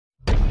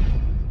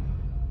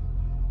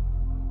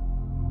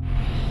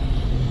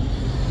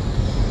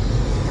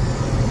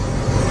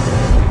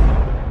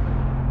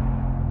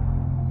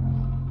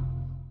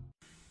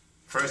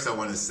First, I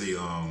want to say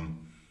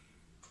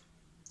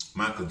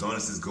my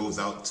condolences goes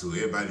out to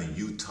everybody in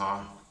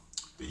Utah,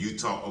 the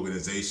Utah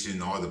organization,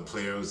 all the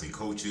players and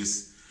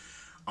coaches,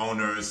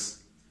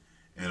 owners,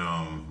 and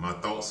my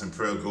thoughts and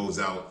prayer goes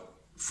out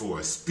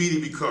for a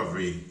speedy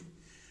recovery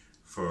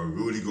for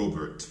Rudy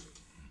Gobert.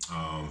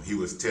 He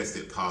was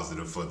tested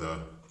positive for the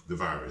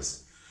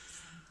virus.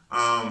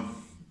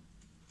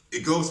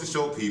 It goes to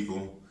show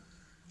people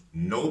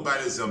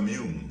nobody's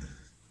immune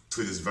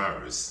to this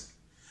virus.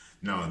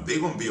 Now, they're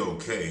going to be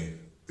okay.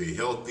 They're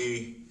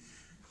healthy.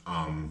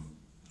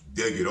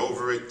 They'll get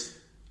over it.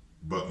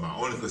 But my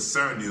only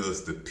concern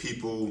is the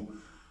people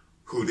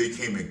who they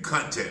came in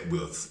contact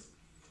with.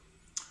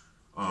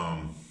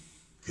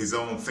 His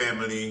own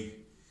family,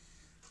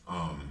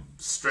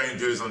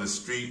 strangers on the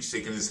street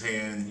shaking his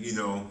hand, you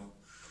know.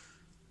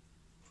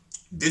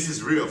 This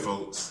is real,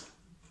 folks.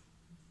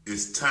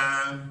 It's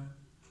time.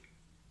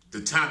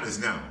 The time is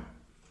now,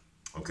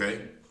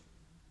 okay?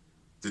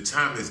 The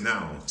time is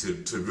now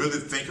to really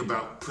think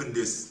about putting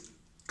this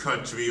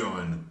country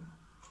on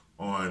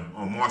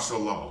martial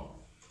law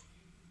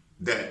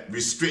that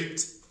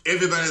restrict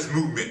everybody's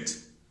movement,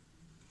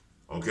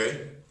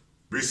 okay?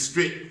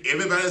 Restrict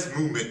everybody's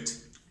movement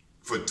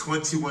for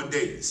 21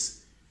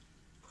 days.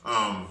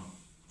 The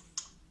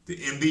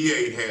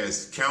NBA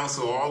has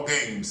canceled all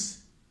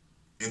games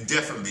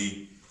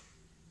indefinitely,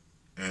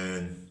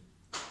 and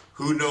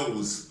who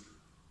knows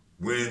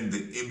when the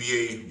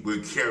NBA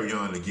will carry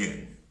on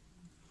again.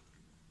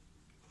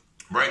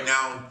 Right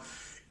now,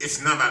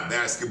 it's not about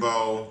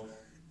basketball.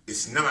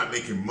 It's not about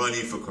making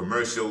money for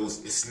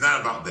commercials. It's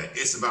not about that.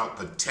 It's about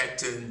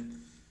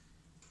protecting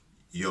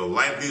your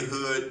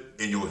livelihood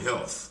and your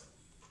health.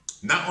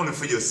 Not only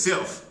for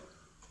yourself,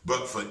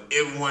 but for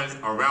everyone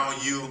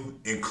around you,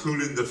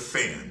 including the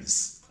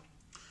fans.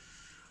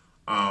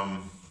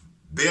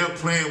 Their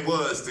plan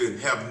was to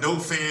have no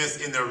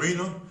fans in the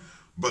arena,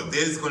 but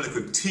they're going to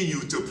continue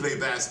to play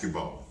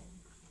basketball.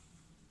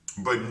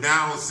 But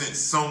now, since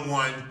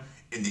someone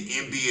in the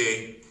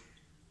NBA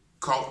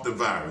caught the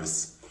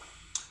virus,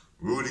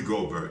 Rudy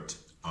Gobert,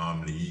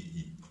 the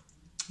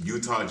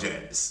Utah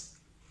Jazz,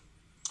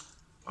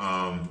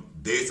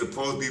 they're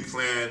supposed to be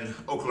playing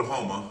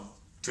Oklahoma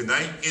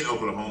tonight in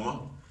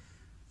Oklahoma,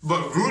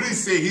 but Rudy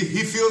said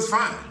he feels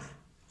fine.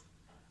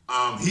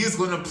 He's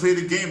going to play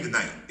the game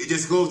tonight. It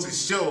just goes to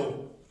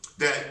show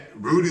that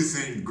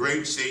Rudy's in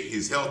great shape.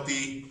 He's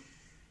healthy.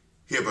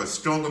 He has a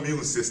strong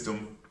immune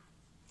system.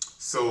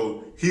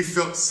 So he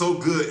felt so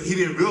good, he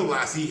didn't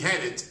realize he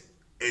had it.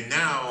 And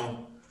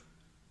now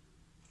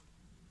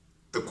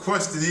the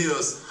question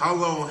is, how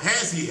long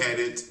has he had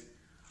it?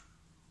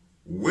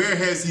 Where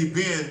has he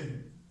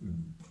been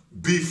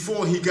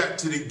before he got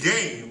to the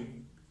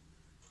game?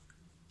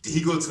 Did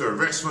he go to a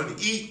restaurant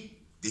to eat?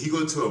 Did he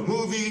go to a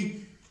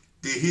movie?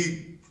 Did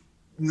he,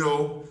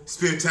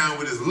 spend time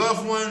with his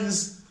loved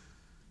ones?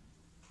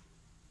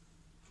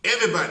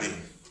 Everybody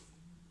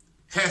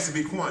has to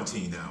be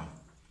quarantined now.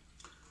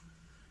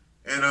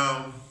 And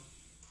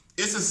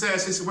it's a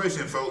sad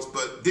situation, folks,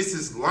 but this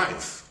is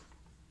life.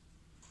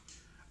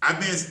 I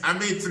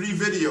made 3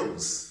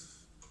 videos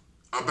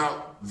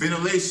about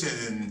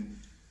ventilation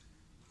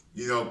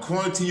and,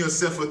 quarantine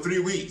yourself for 3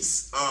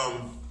 weeks.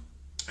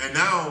 And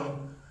now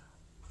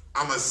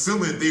I'm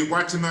assuming they're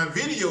watching my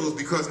videos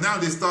because now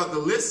they start to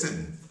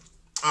listen.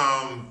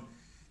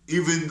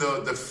 Even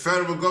the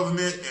federal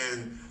government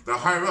and the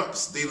higher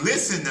ups, they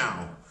listen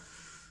now.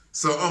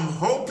 So I'm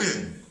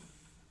hoping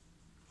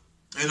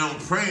and I'm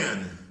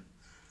praying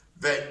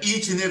that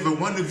each and every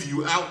one of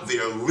you out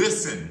there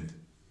listen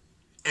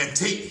and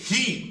take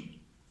heed.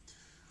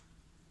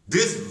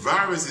 This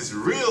virus is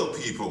real,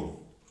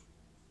 people.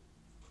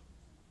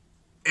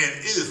 And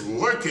it is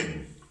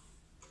lurking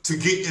to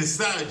get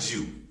inside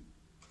you.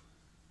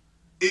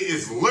 It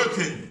is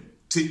lurking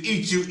to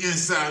eat you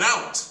inside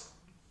out.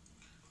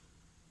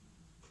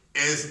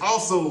 And it's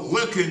also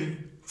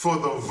looking for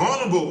the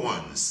vulnerable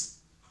ones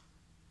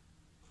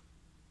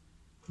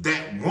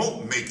that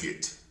won't make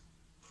it.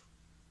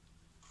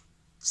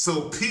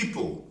 So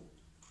people,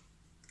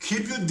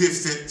 keep your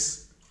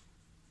distance,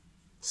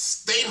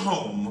 stay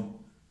home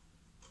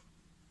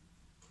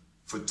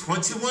for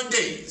 21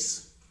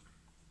 days,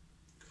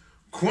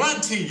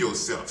 quarantine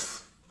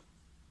yourself,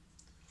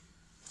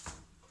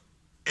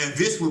 and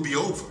this will be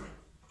over.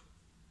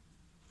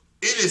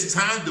 It is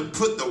time to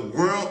put the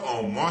world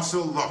on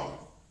martial law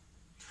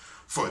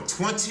for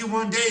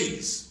 21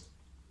 days.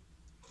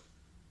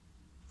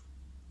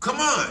 Come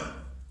on.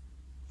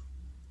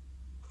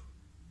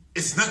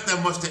 It's not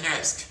that much to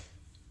ask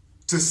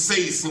to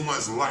save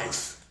someone's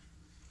life.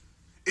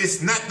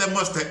 It's not that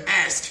much to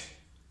ask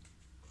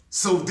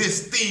so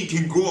this thing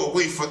can go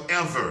away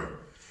forever.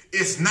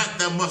 It's not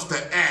that much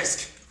to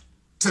ask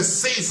to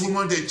save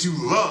someone that you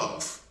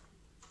love.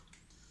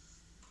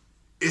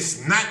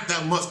 It's not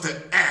that much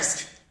to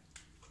ask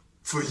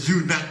for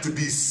you not to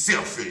be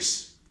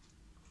selfish.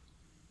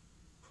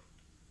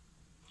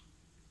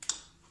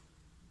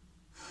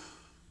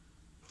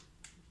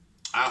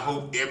 I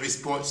hope every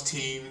sports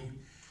team,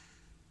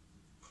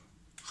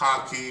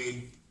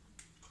 hockey,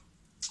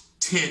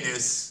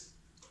 tennis,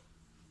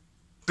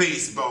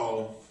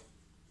 baseball,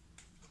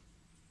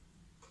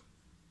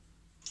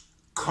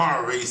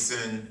 car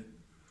racing,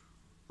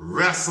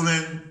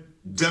 wrestling,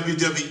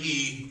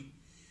 WWE,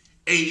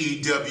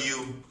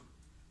 AEW,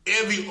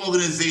 every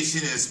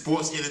organization in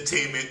sports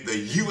entertainment,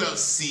 the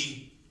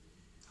UFC,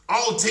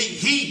 all take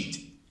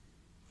heed.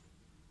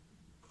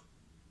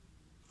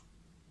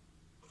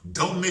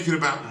 Don't make it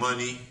about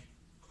money.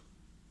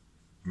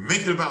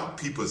 Make it about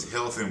people's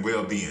health and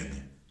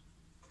well-being.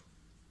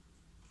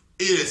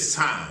 It is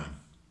time.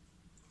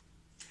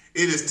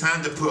 It is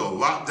time to put a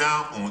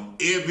lockdown on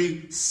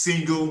every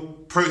single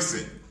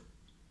person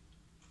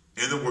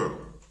in the world.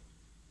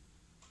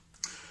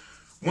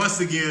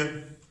 Once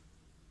again,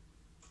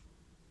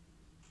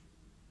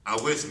 I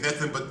wish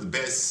nothing but the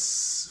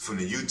best from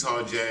the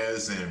Utah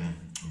Jazz and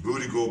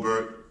Rudy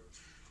Gobert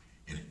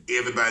and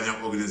everybody in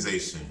that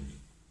organization.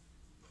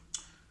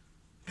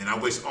 And I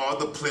wish all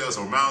the players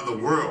around the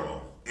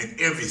world in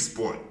every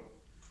sport,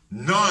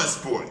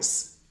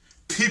 non-sports,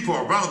 people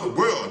around the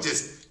world,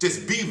 just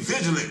be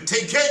vigilant,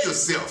 take care of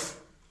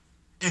yourself,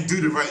 and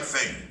do the right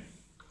thing.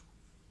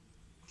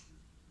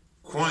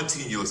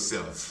 Quarantine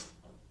yourself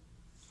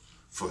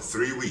for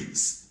 3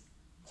 weeks.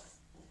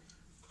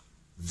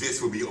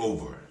 This will be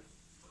over.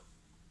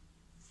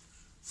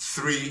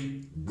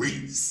 3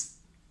 weeks.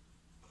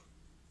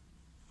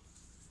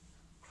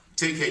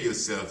 Take care of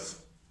yourself.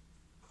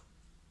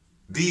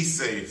 Be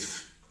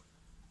safe.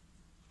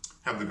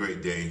 Have a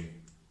great day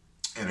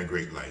and a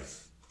great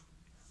life.